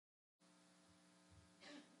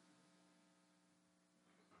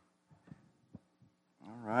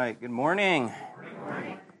right, good morning.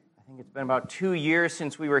 I think it's been about 2 years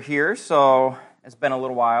since we were here, so it's been a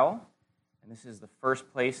little while. And this is the first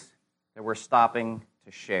place that we're stopping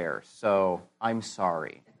to share, so I'm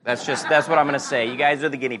sorry. That's what I'm going to say. You guys are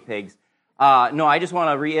the guinea pigs. No, I just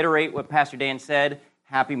want to reiterate what Pastor Dan said.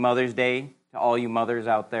 Happy Mother's Day to all you mothers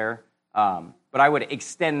out there. But I would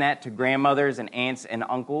extend that to grandmothers and aunts and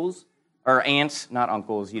uncles. Or aunts, not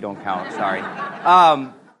uncles, you don't count, sorry.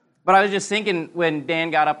 But I was just thinking when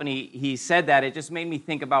Dan got up and he said that, it just made me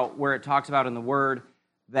think about where it talks about in the Word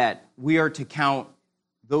that we are to count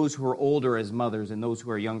those who are older as mothers and those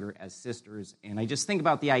who are younger as sisters. And I just think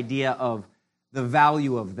about the idea of the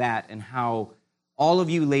value of that and how all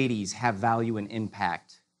of you ladies have value and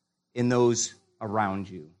impact in those around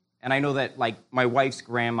you. And I know that, like, my wife's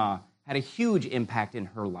grandma had a huge impact in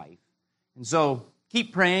her life. And so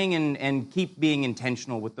keep praying and keep being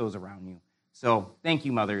intentional with those around you. So thank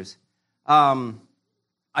you, mothers.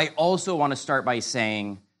 I also want to start by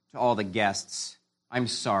saying to all the guests, I'm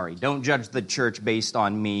sorry. Don't judge the church based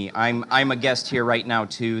on me. I'm a guest here right now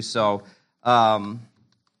too. So,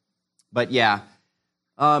 but yeah.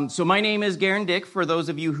 So my name is Garran Dick. For those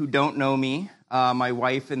of you who don't know me, my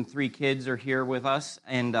wife and 3 kids are here with us,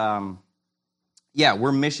 and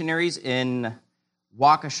we're missionaries in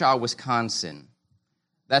Waukesha, Wisconsin.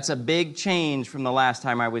 That's a big change from the last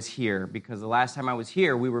time I was here, because the last time I was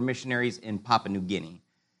here, we were missionaries in Papua New Guinea.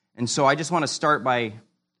 And so I just want to start by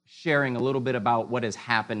sharing a little bit about what has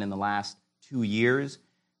happened in the last 2 years.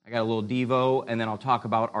 I got a little devo, and then I'll talk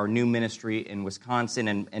about our new ministry in Wisconsin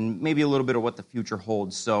and maybe a little bit of what the future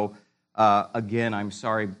holds. So, again, I'm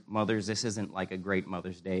sorry, mothers, this isn't like a great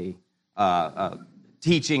Mother's Day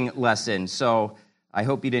teaching lesson. So I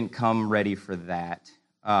hope you didn't come ready for that.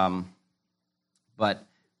 But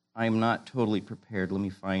I'm not totally prepared. Let me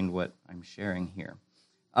find what I'm sharing here.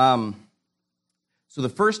 So the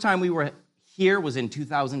first time we were here was in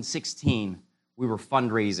 2016. We were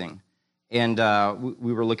fundraising, and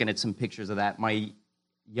we were looking at some pictures of that. My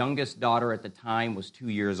youngest daughter at the time was 2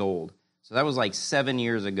 years old. So that was like 7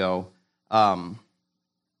 years ago. And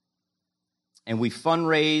we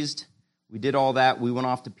fundraised. We did all that. We went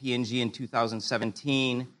off to PNG in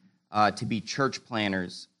 2017 to be church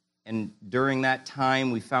planners. And during that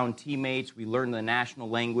time, we found teammates. We learned the national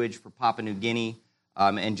language for Papua New Guinea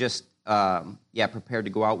and just, prepared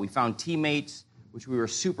to go out. We found teammates, which we were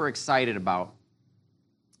super excited about.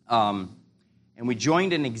 And we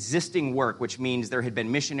joined an existing work, which means there had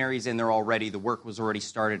been missionaries in there already. The work was already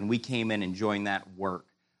started, and we came in and joined that work.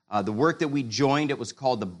 The work that we joined, it was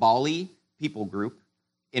called the Bali People Group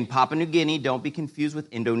in Papua New Guinea. Don't be confused with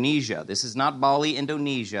Indonesia. This is not Bali,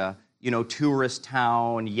 Indonesia. Tourist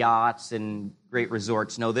town, yachts, and great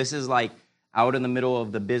resorts. No, this is like out in the middle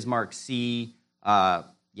of the Bismarck Sea.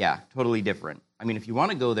 Totally different. I mean, if you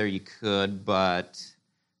want to go there, you could, but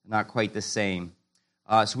not quite the same.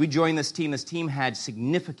 So we joined this team. This team had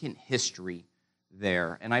significant history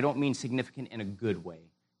there, and I don't mean significant in a good way.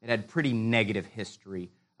 It had pretty negative history.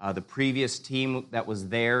 The previous team that was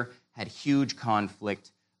there had huge conflict.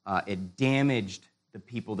 It damaged the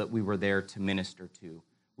people that we were there to minister to.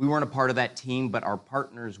 We weren't a part of that team, but our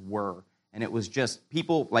partners were. And it was just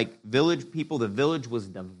people, like village people. The village was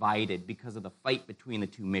divided because of the fight between the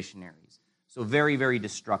 2 missionaries. So very, very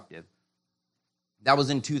destructive. That was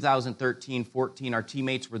in 2013, 14. Our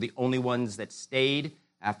teammates were the only ones that stayed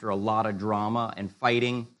after a lot of drama and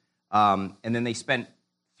fighting. And then they spent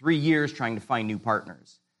 3 years trying to find new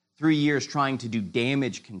partners. 3 years trying to do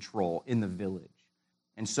damage control in the village.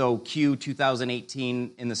 And so Q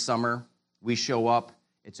 2018 in the summer, we show up.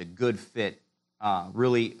 It's a good fit,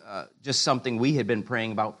 really just something we had been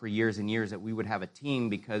praying about for years and years, that we would have a team,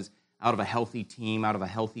 because out of a healthy team, out of a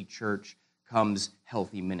healthy church comes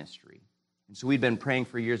healthy ministry. And so we'd been praying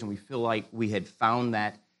for years, and we feel like we had found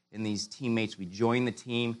that in these teammates. We joined the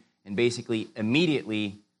team, and basically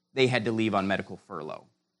immediately they had to leave on medical furlough.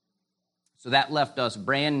 So that left us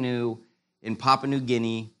brand new in Papua New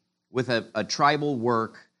Guinea with a tribal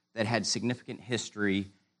work that had significant history,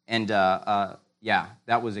 and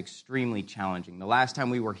that was extremely challenging. The last time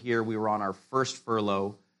we were here, we were on our first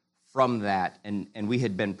furlough from that, and we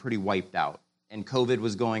had been pretty wiped out. And COVID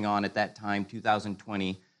was going on at that time,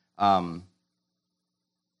 2020. And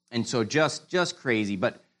so just crazy.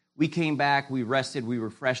 But we came back, we rested, we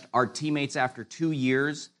refreshed. Our teammates, after 2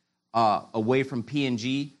 years away from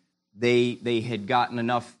PNG, they had gotten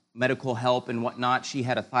enough medical help and whatnot. She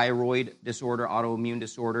had a thyroid disorder, autoimmune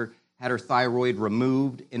disorder, had her thyroid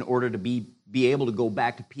removed in order to be able to go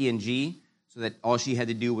back to PNG, so that all she had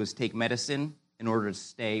to do was take medicine in order to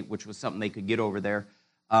stay, which was something they could get over there.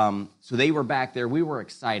 So they were back there. We were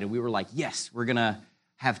excited. We were like, yes, we're going to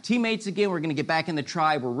have teammates again. We're going to get back in the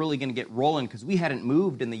tribe. We're really going to get rolling because we hadn't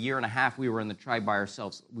moved in the year and a half we were in the tribe by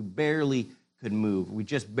ourselves. We barely could move. We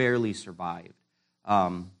just barely survived.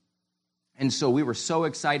 And so we were so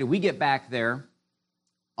excited. We get back there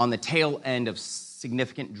on the tail end of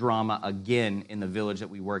significant drama again in the village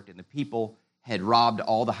that we worked in. The people had robbed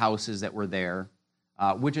all the houses that were there,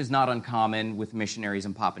 which is not uncommon with missionaries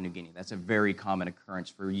in Papua New Guinea. That's a very common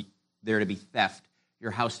occurrence for there to be theft,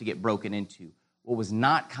 your house to get broken into. What was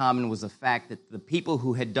not common was the fact that the people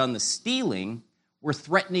who had done the stealing were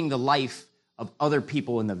threatening the life of other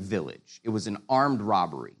people in the village. It was an armed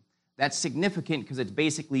robbery. That's significant because it's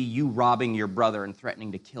basically you robbing your brother and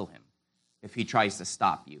threatening to kill him if he tries to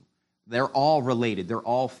stop you. They're all related. They're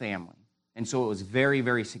all family. And so it was very,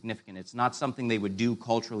 very significant. It's not something they would do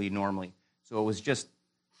culturally normally. So it was just,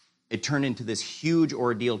 it turned into this huge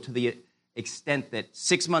ordeal to the extent that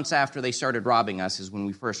 6 months after they started robbing us is when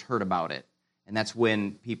we first heard about it. And that's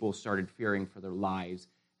when people started fearing for their lives.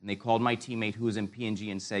 And they called my teammate who was in PNG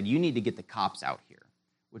and said, you need to get the cops out here,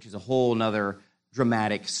 which is a whole nother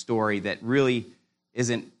dramatic story that really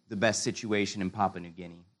isn't the best situation in Papua New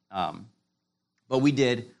Guinea. But we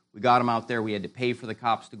did. We got them out there. We had to pay for the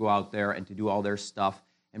cops to go out there and to do all their stuff.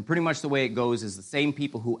 And pretty much the way it goes is the same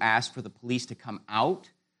people who asked for the police to come out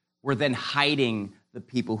were then hiding the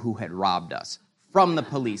people who had robbed us from the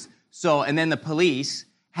police. And then the police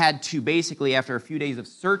had to basically, after a few days of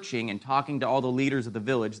searching and talking to all the leaders of the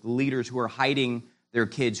village, the leaders who are hiding their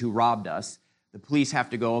kids who robbed us, the police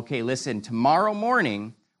have to go, okay, listen, tomorrow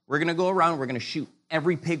morning, we're going to go around, we're going to shoot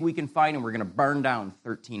every pig we can find, and we're going to burn down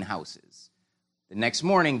 13 houses. The next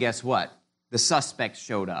morning, guess what? The suspects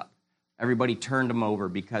showed up. Everybody turned them over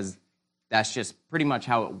because that's just pretty much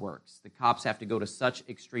how it works. The cops have to go to such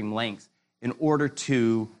extreme lengths in order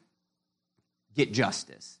to get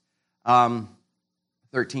justice.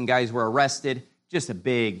 13 guys were arrested. Just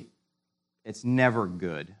it's never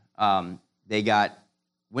good. They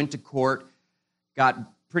went to court, got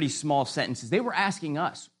pretty small sentences. They were asking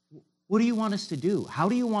us, what do you want us to do? How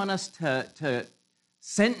do you want us to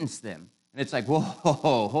sentence them? And it's like, whoa,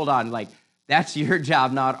 hold on. Like, that's your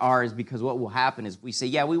job, not ours, because what will happen is we say,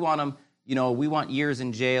 yeah, we want them, we want years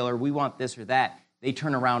in jail, or we want this or that. They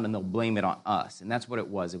turn around and they'll blame it on us. And that's what it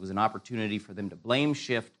was. It was an opportunity for them to blame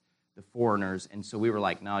shift the foreigners. And so we were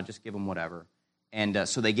like, no, just give them whatever. And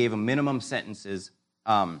so they gave them minimum sentences.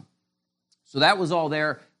 So that was all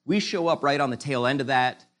there. We show up right on the tail end of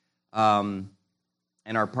that. And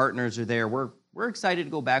our partners are there. We're excited to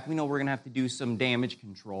go back. We know we're going to have to do some damage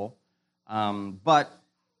control. But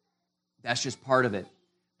that's just part of it.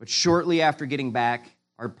 But shortly after getting back,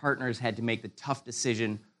 our partners had to make the tough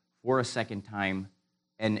decision for a second time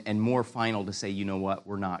and more final to say, you know what,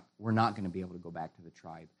 we're not going to be able to go back to the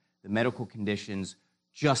tribe. The medical conditions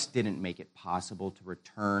just didn't make it possible to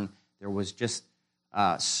return. There was just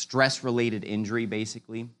stress-related injury,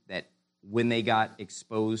 basically, that when they got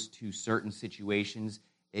exposed to certain situations,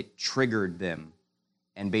 it triggered them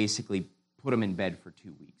and basically put them in bed for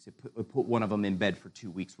 2 weeks. It put one of them in bed for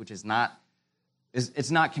 2 weeks, which is not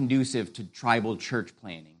conducive to tribal church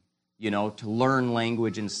planning, to learn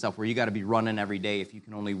language and stuff where you got to be running every day if you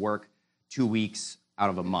can only work 2 weeks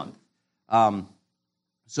out of a month.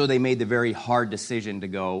 So they made the very hard decision to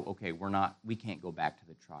go, okay, we can't go back to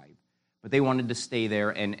the tribe. But they wanted to stay there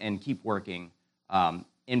and keep working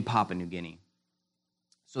in Papua New Guinea.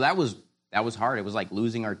 So that was hard. It was like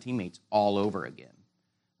losing our teammates all over again.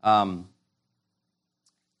 So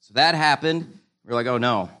that happened. We were like, oh,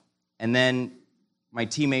 no. And then my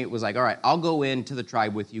teammate was like, all right, I'll go into the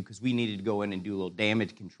tribe with you because we needed to go in and do a little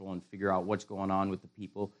damage control and figure out what's going on with the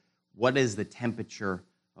people. What is the temperature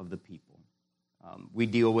of the people? We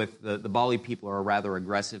deal with the Bali people are a rather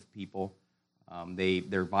aggressive people.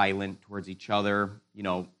 They're violent towards each other,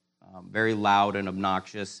 very loud and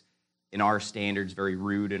obnoxious in our standards, very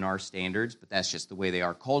rude in our standards, but that's just the way they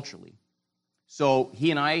are culturally. So he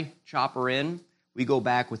and I chopper in. We go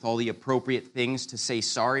back with all the appropriate things to say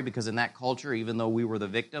sorry because in that culture, even though we were the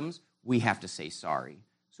victims, we have to say sorry.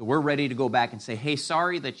 So we're ready to go back and say, hey,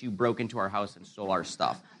 sorry that you broke into our house and stole our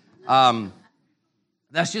stuff.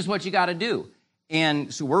 That's just what you got to do.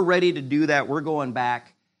 And so we're ready to do that. We're going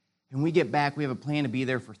back. And we get back. We have a plan to be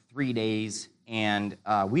there for 3 days. And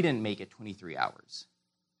we didn't make it 23 hours.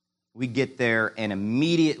 We get there, and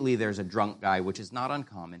immediately there's a drunk guy, which is not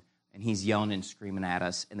uncommon. And he's yelling and screaming at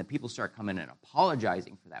us. And the people start coming and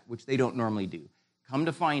apologizing for that, which they don't normally do. Come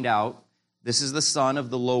to find out, this is the son of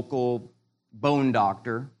the local bone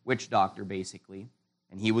doctor, witch doctor, basically.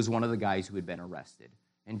 And he was one of the guys who had been arrested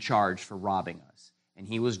and charged for robbing us. And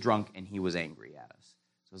he was drunk and he was angry at us.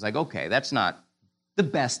 So I was like, okay, that's not the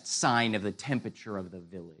best sign of the temperature of the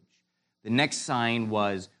village. The next sign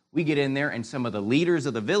was we get in there and some of the leaders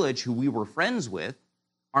of the village who we were friends with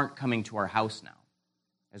aren't coming to our house now.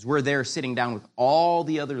 As we're there sitting down with all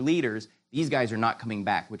the other leaders, these guys are not coming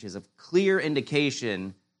back, which is a clear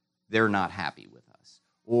indication they're not happy with us,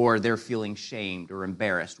 or they're feeling shamed or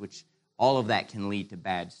embarrassed, which all of that can lead to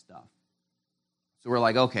bad stuff. So we're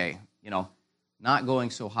like, okay, not going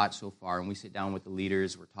so hot so far. And we sit down with the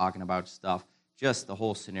leaders, we're talking about stuff. Just the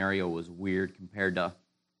whole scenario was weird compared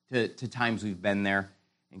to times we've been there.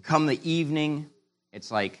 And come the evening, it's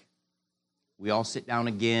like we all sit down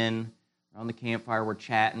again around the campfire, we're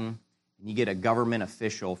chatting, and you get a government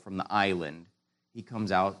official from the island. He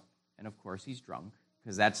comes out, and of course he's drunk,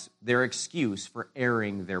 because that's their excuse for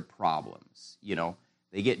airing their problems.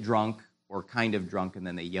 They get drunk or kind of drunk, and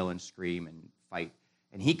then they yell and scream and fight.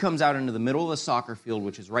 And he comes out into the middle of a soccer field,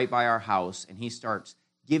 which is right by our house, and he starts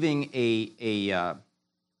giving I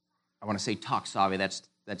want to say talk savvy,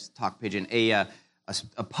 that's talk pigeon,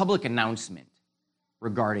 a public announcement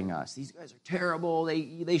regarding us. These guys are terrible.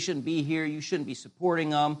 They shouldn't be here. You shouldn't be supporting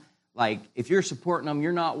them. Like, if you're supporting them,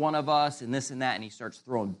 you're not one of us, and this and that. And he starts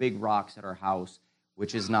throwing big rocks at our house,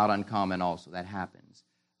 which is not uncommon also. That happens.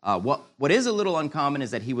 What is a little uncommon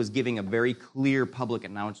is that he was giving a very clear public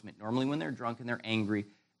announcement. Normally when they're drunk and they're angry,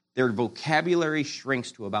 their vocabulary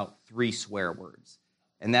shrinks to about 3 swear words.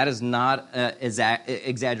 And that is not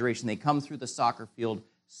exaggeration. They come through the soccer field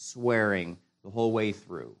swearing the whole way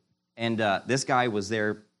through. And this guy was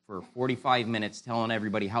there for 45 minutes telling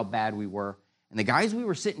everybody how bad we were. And the guys we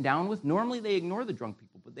were sitting down with, normally they ignore the drunk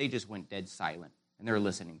people, but they just went dead silent. And they're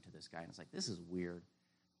listening to this guy. And it's like, this is weird.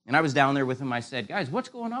 And I was down there with him. I said, guys, what's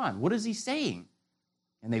going on? What is he saying?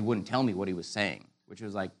 And they wouldn't tell me what he was saying, which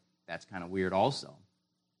was like, that's kind of weird also.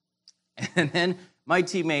 And then my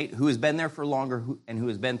teammate, who has been there for longer and who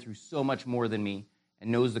has been through so much more than me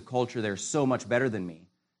and knows the culture there so much better than me,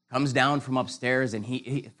 comes down from upstairs, and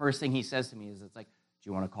he first thing he says to me is, it's like, do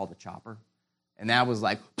you want to call the chopper? And that was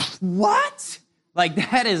like, what? Like,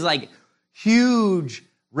 that is like huge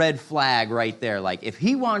red flag right there. Like, if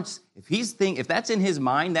that's in his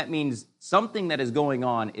mind, that means something that is going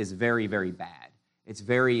on is very, very bad. It's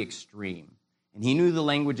very extreme. And he knew the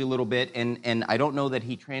language a little bit, and I don't know that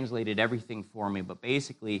he translated everything for me, but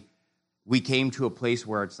basically we came to a place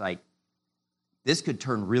where it's like, this could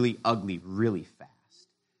turn really ugly really fast.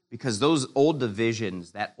 Because those old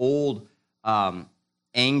divisions, that old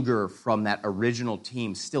anger from that original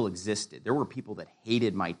team still existed. There were people that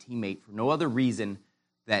hated my teammate for no other reason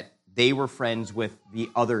that they were friends with the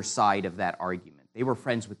other side of that argument. They were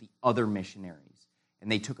friends with the other missionaries.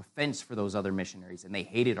 And they took offense for those other missionaries, and they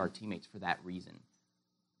hated our teammates for that reason.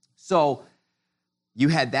 So you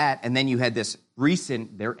had that, and then you had this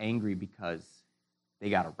recent, they're angry because they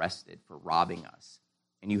got arrested for robbing us.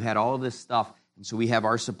 And you had all of this stuff. And so we have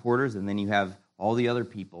our supporters, and then you have all the other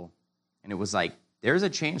people. And it was like, there's a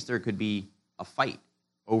chance there could be a fight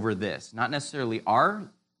over this. Not necessarily our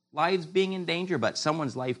lives being in danger, but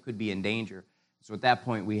someone's life could be in danger. So at that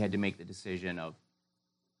point, we had to make the decision of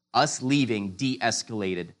us leaving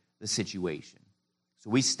de-escalated the situation. So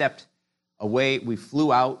we stepped away. We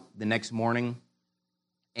flew out the next morning.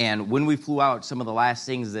 And when we flew out, some of the last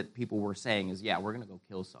things that people were saying is, yeah, we're going to go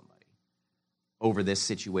kill somebody over this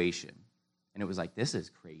situation. And it was like, this is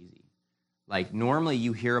crazy. Like, normally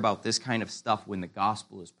you hear about this kind of stuff when the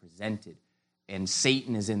gospel is presented and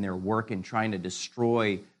Satan is in there working, trying to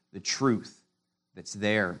destroy the truth that's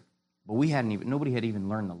there. But nobody had even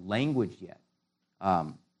learned the language yet.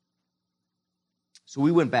 So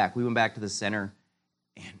we went back to the center,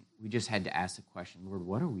 and we just had to ask the question, Lord,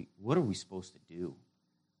 what are we supposed to do?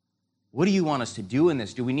 What do you want us to do in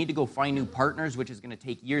this? Do we need to go find new partners, which is going to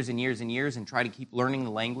take years and years and years, and try to keep learning the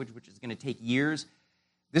language, which is going to take years?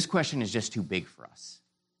 This question is just too big for us.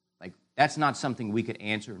 Like, that's not something we could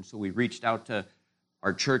answer. And so we reached out to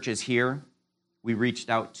our churches here. We reached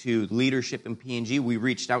out to leadership in PNG. We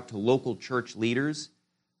reached out to local church leaders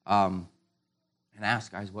and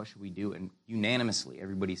asked, guys, what should we do? And unanimously,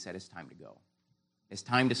 everybody said it's time to go. It's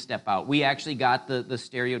time to step out. We actually got the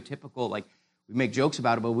stereotypical, like, we make jokes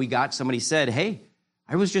about it, but somebody said, hey,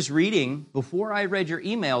 I was just reading, before I read your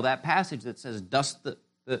email, that passage that says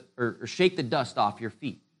or shake the dust off your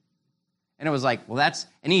feet. And it was like, well,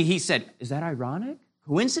 and he said, is that ironic?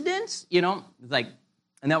 Coincidence? Like,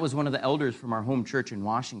 and that was one of the elders from our home church in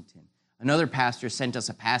Washington. Another pastor sent us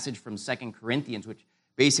a passage from 2 Corinthians, which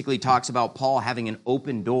basically talks about Paul having an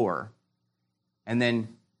open door, and then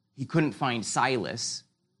he couldn't find Silas,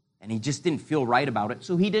 and he just didn't feel right about it,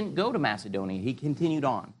 so he didn't go to Macedonia. He continued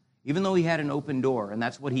on, even though he had an open door, and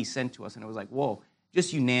that's what he sent to us. And it was like, whoa,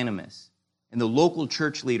 just unanimous. And the local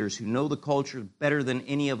church leaders who know the culture better than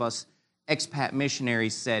any of us expat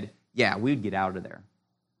missionaries said, yeah, we'd get out of there.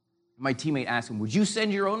 My teammate asked him, would you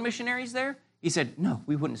send your own missionaries there? He said, no,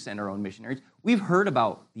 we wouldn't send our own missionaries. We've heard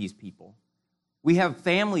about these people. We have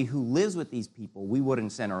family who lives with these people. We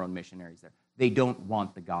wouldn't send our own missionaries there. They don't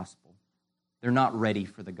want the gospel. They're not ready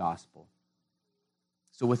for the gospel.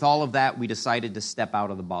 So with all of that, we decided to step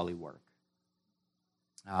out of the Bali work.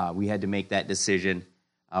 We had to make that decision,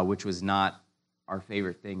 which was not our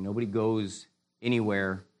favorite thing. Nobody goes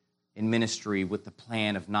anywhere in ministry with the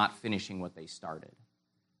plan of not finishing what they started.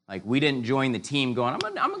 Like, we didn't join the team going,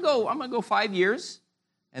 I'm gonna go 5 years,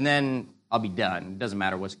 and then I'll be done. It doesn't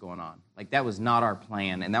matter what's going on. Like, that was not our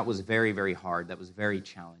plan, and that was very, very hard. That was very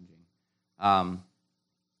challenging. And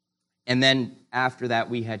then after that,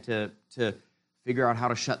 we had to figure out how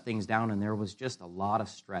to shut things down, and there was just a lot of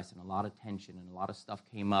stress and a lot of tension, and a lot of stuff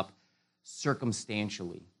came up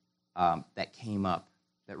circumstantially that came up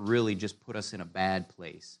that really just put us in a bad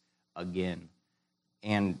place again.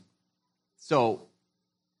 And so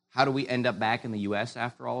how do we end up back in the U.S.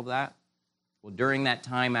 after all of that? Well, during that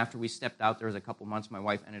time, after we stepped out, there was a couple months, my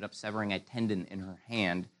wife ended up severing a tendon in her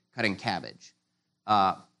hand, cutting cabbage,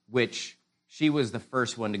 which she was the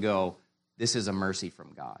first one to go, this is a mercy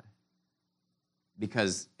from God.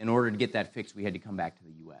 Because in order to get that fixed, we had to come back to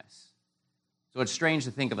the U.S. So it's strange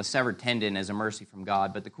to think of a severed tendon as a mercy from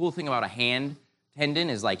God, but the cool thing about a hand tendon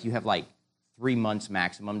is like you have like 3 months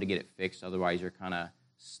maximum to get it fixed, otherwise you're kind of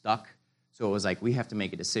stuck. So it was like we have to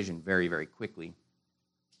make a decision very, very quickly.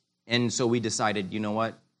 And so we decided, you know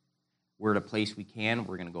what? We're at a place we can.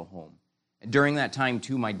 We're going to go home. And during that time,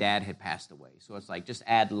 too, my dad had passed away. So it's like just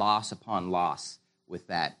add loss upon loss with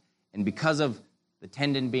that. And because of the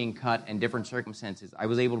tendon being cut and different circumstances, I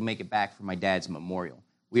was able to make it back for my dad's memorial.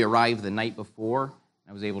 We arrived the night before, and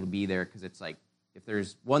I was able to be there because it's like, if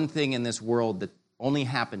there's one thing in this world that only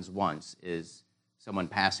happens once is someone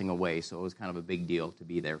passing away. So it was kind of a big deal to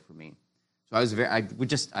be there for me. So I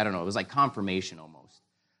don't know, it was like confirmation almost.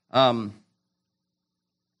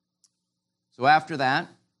 So after that,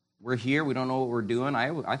 we're here. We don't know what we're doing.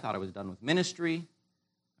 I thought I was done with ministry.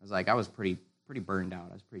 I was pretty burned out.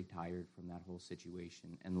 I was pretty tired from that whole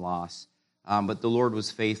situation and loss. But the Lord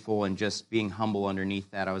was faithful, and just being humble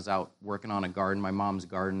underneath that. I was out working on a garden, my mom's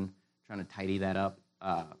garden, trying to tidy that up.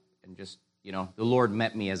 And just, the Lord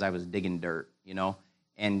met me as I was digging dirt,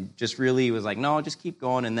 and just really was like, no, just keep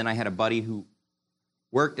going. And then I had a buddy who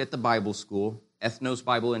worked at the Bible school, Ethnos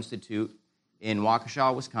Bible Institute in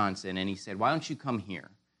Waukesha, Wisconsin, and he said, why don't you come here?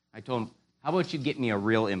 I told him, how about you get me a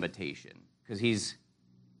real invitation? Because he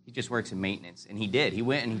just works in maintenance. And he did. He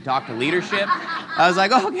went and he talked to leadership. I was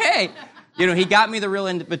like, okay. He got me the real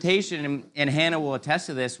invitation, and Hannah will attest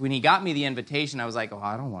to this. When he got me the invitation, I was like,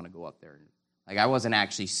 I don't want to go up there. Like, I wasn't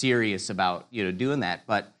actually serious about, doing that.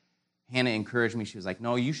 But Hannah encouraged me. She was like,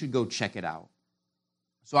 no, you should go check it out.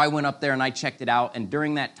 So I went up there and I checked it out. And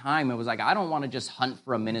during that time, it was like, I don't want to just hunt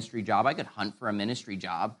for a ministry job. I could hunt for a ministry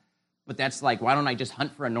job. But that's like, why don't I just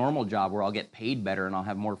hunt for a normal job where I'll get paid better and I'll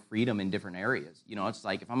have more freedom in different areas? It's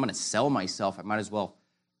like, if I'm going to sell myself, I might as well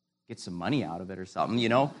get some money out of it or something,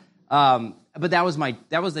 But that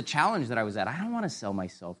was the challenge that I was at. I don't want to sell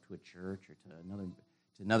myself to a church or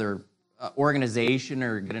to another organization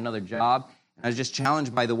or get another job. And I was just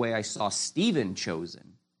challenged by the way I saw Stephen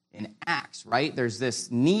chosen in Acts, right? There's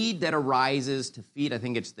this need that arises to feed, I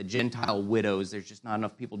think it's the Gentile widows. There's just not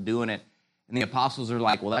enough people doing it. And the apostles are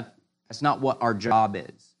like, well, that's not what our job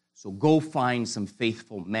is. So go find some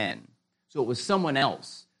faithful men. So it was someone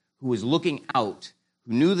else who was looking out,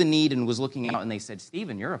 who knew the need and was looking out, and they said,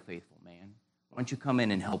 Stephen, you're a faithful man. Why don't you come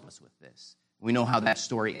in and help us with this? We know how that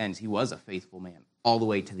story ends. He was a faithful man all the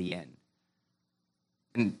way to the end.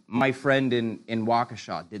 And my friend in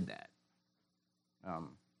Waukesha did that.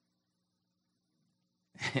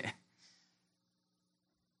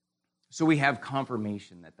 So we have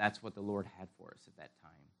confirmation that that's what the Lord had for us at that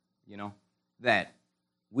time, that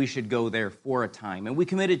we should go there for a time. And we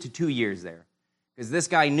committed to 2 years there because this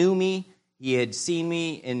guy knew me. He had seen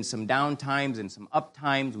me in some down times and some up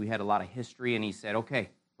times. We had a lot of history, and he said, okay,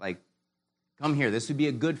 come here. This would be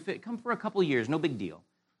a good fit. Come for a couple years, no big deal,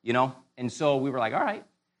 And so we were like, all right.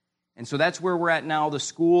 And so that's where we're at now. The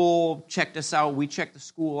school checked us out. We checked the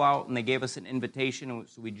school out, and they gave us an invitation.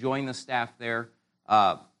 So we joined the staff there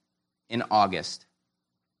in August.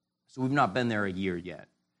 So we've not been there a year yet.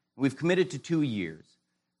 We've committed to 2 years.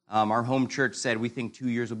 Our home church said we think 2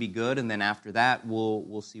 years will be good, and then after that,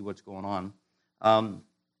 we'll see what's going on.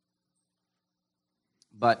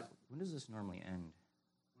 But when does this normally end?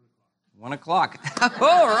 1 o'clock. 1 o'clock.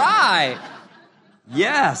 All right.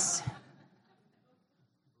 Yes.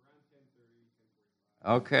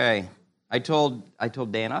 Okay. I told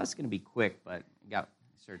Dan, it's going to be quick, but I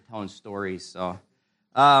started telling stories. So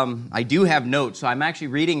I do have notes. So I'm actually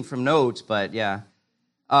reading from notes, but yeah.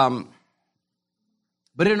 But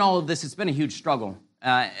in all of this, it's been a huge struggle.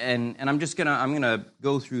 And I'm gonna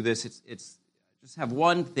go through this. It's just have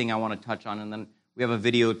one thing I want to touch on, and then we have a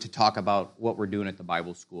video to talk about what we're doing at the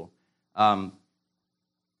Bible school. But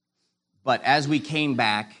as we came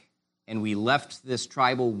back and we left this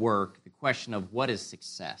tribal work, the question of what is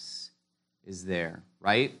success is there,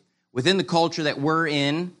 right? Within the culture that we're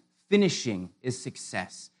in, finishing is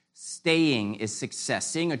success. Staying is success.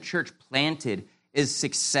 Seeing a church planted is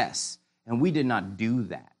success. And we did not do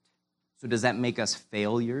that. So does that make us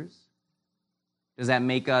failures? Does that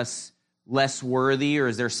make us less worthy, or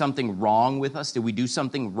is there something wrong with us? Did we do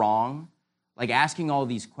something wrong? Like asking all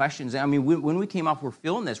these questions. I mean, when we came off, we're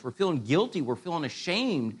feeling this. We're feeling guilty. We're feeling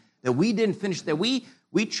ashamed that we didn't finish, that we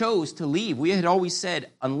chose to leave. We had always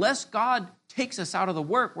said, unless God takes us out of the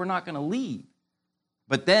work, we're not going to leave.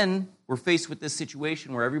 But then we're faced with this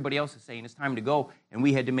situation where everybody else is saying it's time to go, and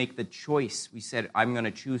we had to make the choice. We said, I'm going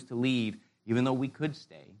to choose to leave, even though we could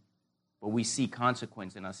stay, but we see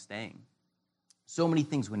consequence in us staying. So many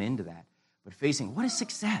things went into that. But facing, what is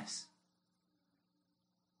success?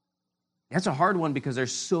 That's a hard one because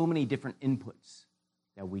there's so many different inputs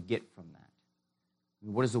that we get from that. I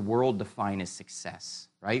mean, what does the world define as success,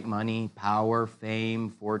 right? Money, power, fame,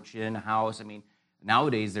 fortune, house. I mean,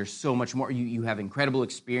 nowadays there's so much more. You have incredible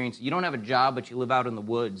experience. You don't have a job, but you live out in the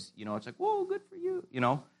woods. You know, it's like, whoa, good for you. You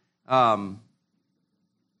know,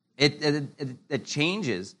 it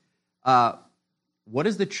changes. What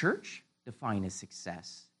does the church define as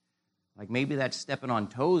success? Like maybe that's stepping on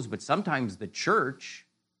toes, but sometimes the church,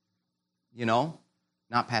 you know,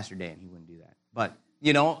 not Pastor Dan, he wouldn't do that. But,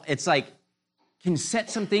 you know, it's like can set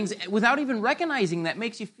some things without even recognizing that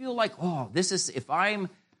makes you feel like, oh, this is, if I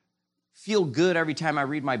feel good every time I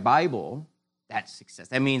read my Bible, that's success.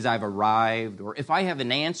 That means I've arrived. Or if I have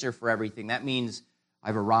an answer for everything, that means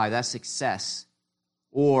I've arrived. That's success.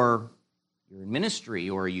 Or you're in ministry,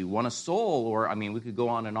 or you won a soul, or, I mean, we could go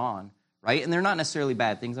on and on. Right? And they're not necessarily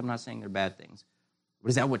bad things. I'm not saying they're bad things. But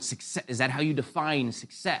is that what success? Is that how you define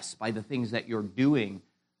success? By the things that you're doing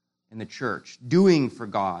in the church, doing for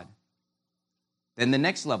God. Then the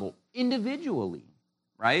next level, individually,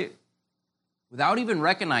 right? Without even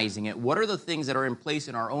recognizing it, what are the things that are in place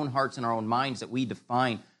in our own hearts and our own minds that we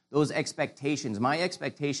define? Those expectations. My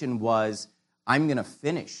expectation was, I'm going to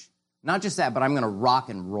finish. Not just that, but I'm going to rock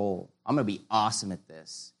and roll. I'm going to be awesome at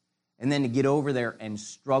this. And then to get over there and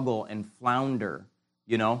struggle and flounder,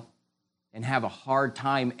 you know, and have a hard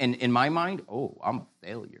time. And in my mind, oh, I'm a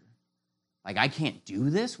failure. Like, I can't do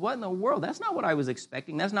this? What in the world? That's not what I was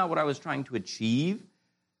expecting. That's not what I was trying to achieve.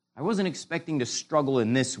 I wasn't expecting to struggle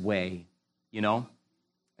in this way, you know.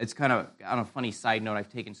 It's kind of, on a funny side note, I've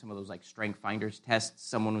taken some of those, like, Strength Finders tests.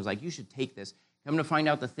 Someone was like, you should take this. Come to find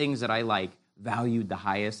out the things that I, like, valued the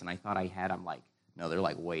highest and I thought I had, I'm like, no, they're,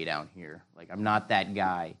 like, way down here. Like, I'm not that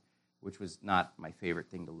guy. Which was not my favorite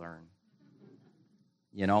thing to learn,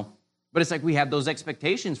 you know? But it's like we have those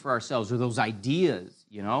expectations for ourselves or those ideas,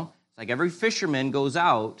 you know? It's like every fisherman goes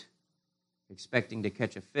out expecting to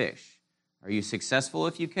catch a fish. Are you successful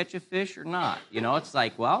if you catch a fish or not? You know, it's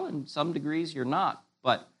like, well, in some degrees you're not.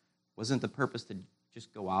 But wasn't the purpose to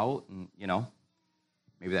just go out and, you know?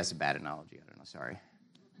 Maybe that's a bad analogy. I don't know, sorry.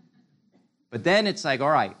 But then it's like, all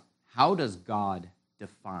right, how does God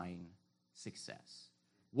define success?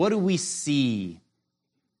 What do we see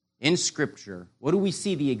in Scripture? What do we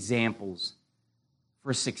see the examples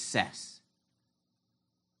for success?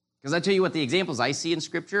 Because I tell you what, the examples I see in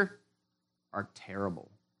Scripture are terrible.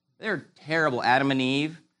 They're terrible. Adam and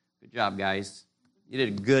Eve, good job, guys. You did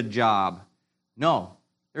a good job. No,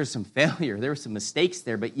 there's some failure. There were some mistakes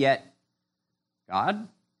there, but yet God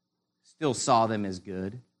still saw them as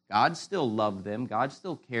good. God still loved them. God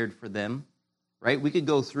still cared for them, right? We could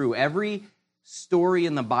go through every story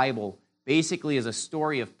in the Bible basically is a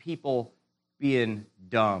story of people being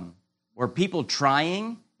dumb or people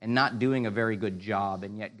trying and not doing a very good job.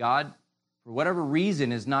 And yet God, for whatever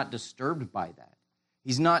reason, is not disturbed by that.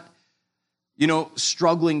 He's not, you know,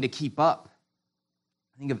 struggling to keep up.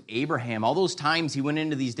 I think of Abraham. All those times he went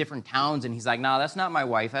into these different towns and he's like, no, that's not my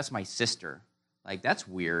wife. That's my sister. Like, that's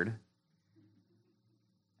weird.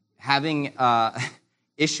 Having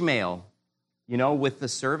Ishmael, you know, with the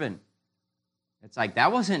servant. It's like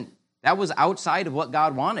that was outside of what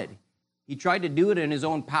God wanted. He tried to do it in his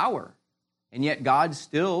own power, and yet God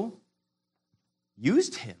still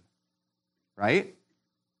used him, right?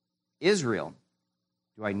 Israel.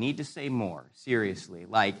 Do I need to say more? Seriously.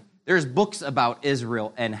 Like, there's books about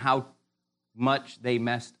Israel and how much they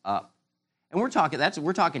messed up. And we're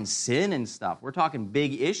talking sin and stuff. We're talking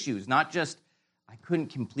big issues, not just I couldn't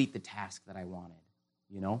complete the task that I wanted,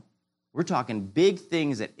 We're talking big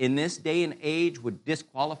things that in this day and age would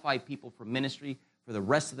disqualify people from ministry for the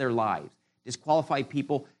rest of their lives. Disqualify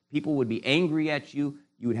people. People would be angry at you.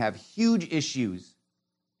 You would have huge issues.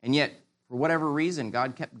 And yet, for whatever reason,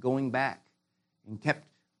 God kept going back and kept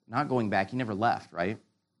not going back. He never left, right?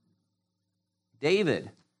 David,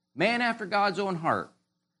 man after God's own heart.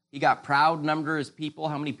 He got proud, numbered his people.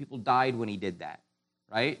 How many people died when he did that,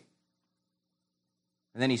 right?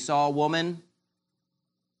 And then he saw a woman,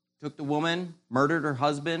 took the woman, murdered her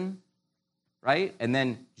husband, right? And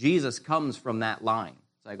then Jesus comes from that line.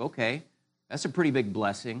 It's like, okay, that's a pretty big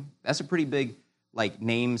blessing. That's a pretty big,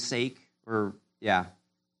 namesake,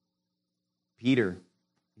 Peter,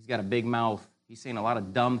 he's got a big mouth. He's saying a lot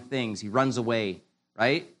of dumb things. He runs away,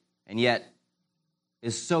 right? And yet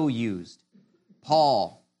is so used.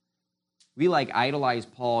 Paul, we idolize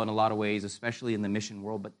Paul in a lot of ways, especially in the mission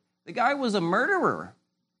world, but the guy was a murderer,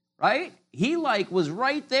 right? He was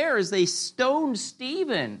right there as they stoned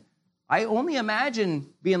Stephen. I only imagine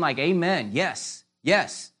being like, amen, yes,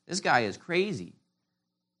 this guy is crazy,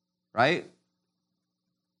 right?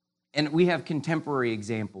 And we have contemporary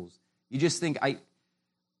examples. You just think, I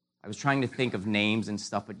was trying to think of names and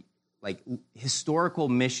stuff, but historical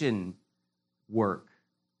mission work,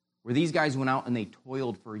 where these guys went out and they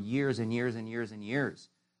toiled for years and years and years and years.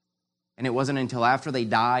 And it wasn't until after they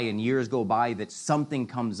die and years go by that something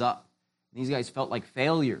comes up. And these guys felt like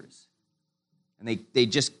failures. And they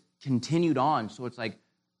just continued on. So it's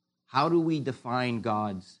how do we define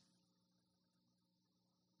God's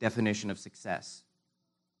definition of success?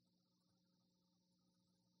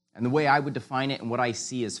 And the way I would define it and what I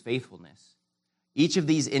see is faithfulness. Each of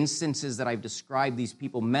these instances that I've described, these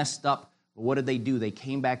people messed up. But what did they do? They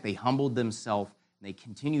came back, they humbled themselves, and they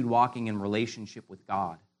continued walking in relationship with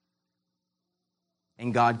God.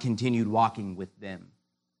 And God continued walking with them.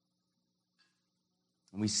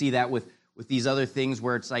 And we see that with these other things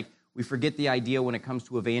where it's we forget the idea when it comes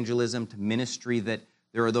to evangelism, to ministry, that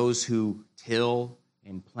there are those who till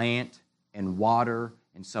and plant and water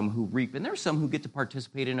and some who reap. And there are some who get to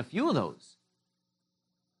participate in a few of those.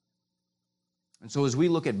 And so as we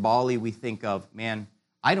look at Bali, we think of, man,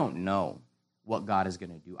 I don't know what God is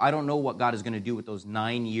going to do. I don't know what God is going to do with those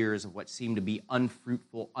 9 years of what seemed to be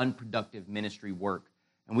unfruitful, unproductive ministry work.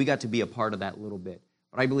 And we got to be a part of that little bit.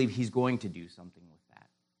 But I believe he's going to do something with that.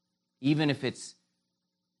 Even if it's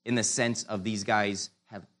in the sense of these guys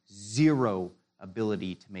have zero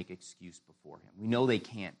ability to make excuse before him. We know they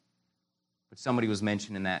can't. But somebody was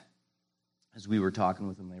mentioning that as we were talking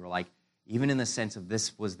with them. They were like, even in the sense of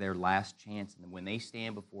this was their last chance. And when they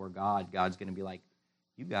stand before God, God's going to be like,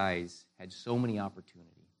 you guys had so many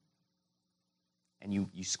opportunities, and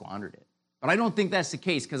you squandered it. But I don't think that's the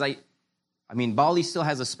case, because I mean, Bali still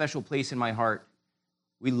has a special place in my heart.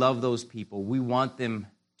 We love those people. We want them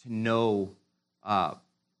to know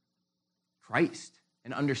Christ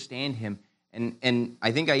and understand him. And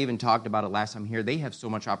I think I even talked about it last time here. They have so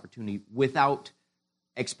much opportunity without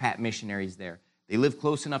expat missionaries there. They live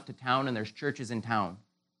close enough to town, and there's churches in town.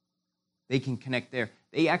 They can connect there.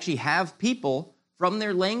 They actually have people from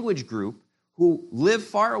their language group who live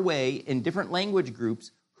far away in different language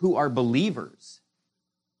groups who are believers.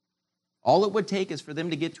 All it would take is for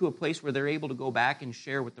them to get to a place where they're able to go back and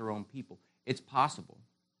share with their own people. It's possible.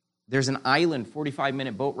 There's an island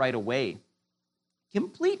 45-minute boat ride away,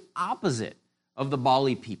 complete opposite of the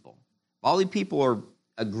Bali people. Bali people are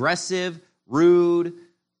aggressive, rude,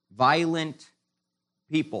 violent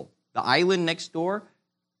people. The island next door,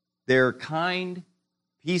 they're kind,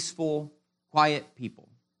 peaceful, quiet people.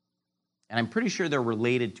 And I'm pretty sure they're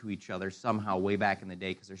related to each other somehow way back in the day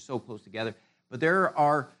because they're so close together. But there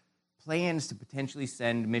are plans to potentially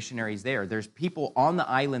send missionaries there. There's people on the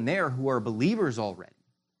island there who are believers already.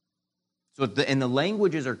 So and the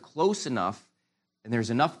languages are close enough, and there's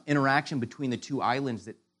enough interaction between the two islands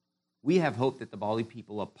that we have hope that the Bali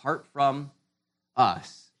people, apart from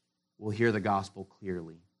us, will hear the gospel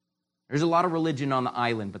clearly. There's a lot of religion on the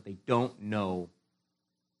island, but they don't know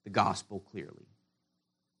the gospel clearly.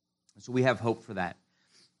 So we have hope for that.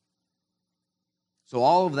 So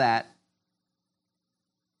all of that,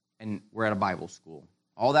 and we're at a Bible school.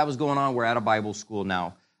 All that was going on, we're at a Bible school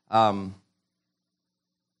now. How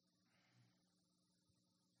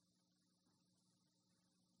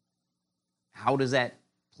does that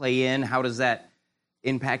play in? How does that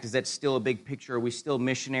impact? Is that still a big picture? Are we still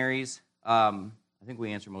missionaries? I think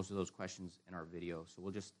we answer most of those questions in our video. So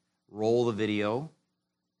we'll just roll the video,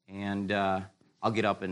 and I'll get up and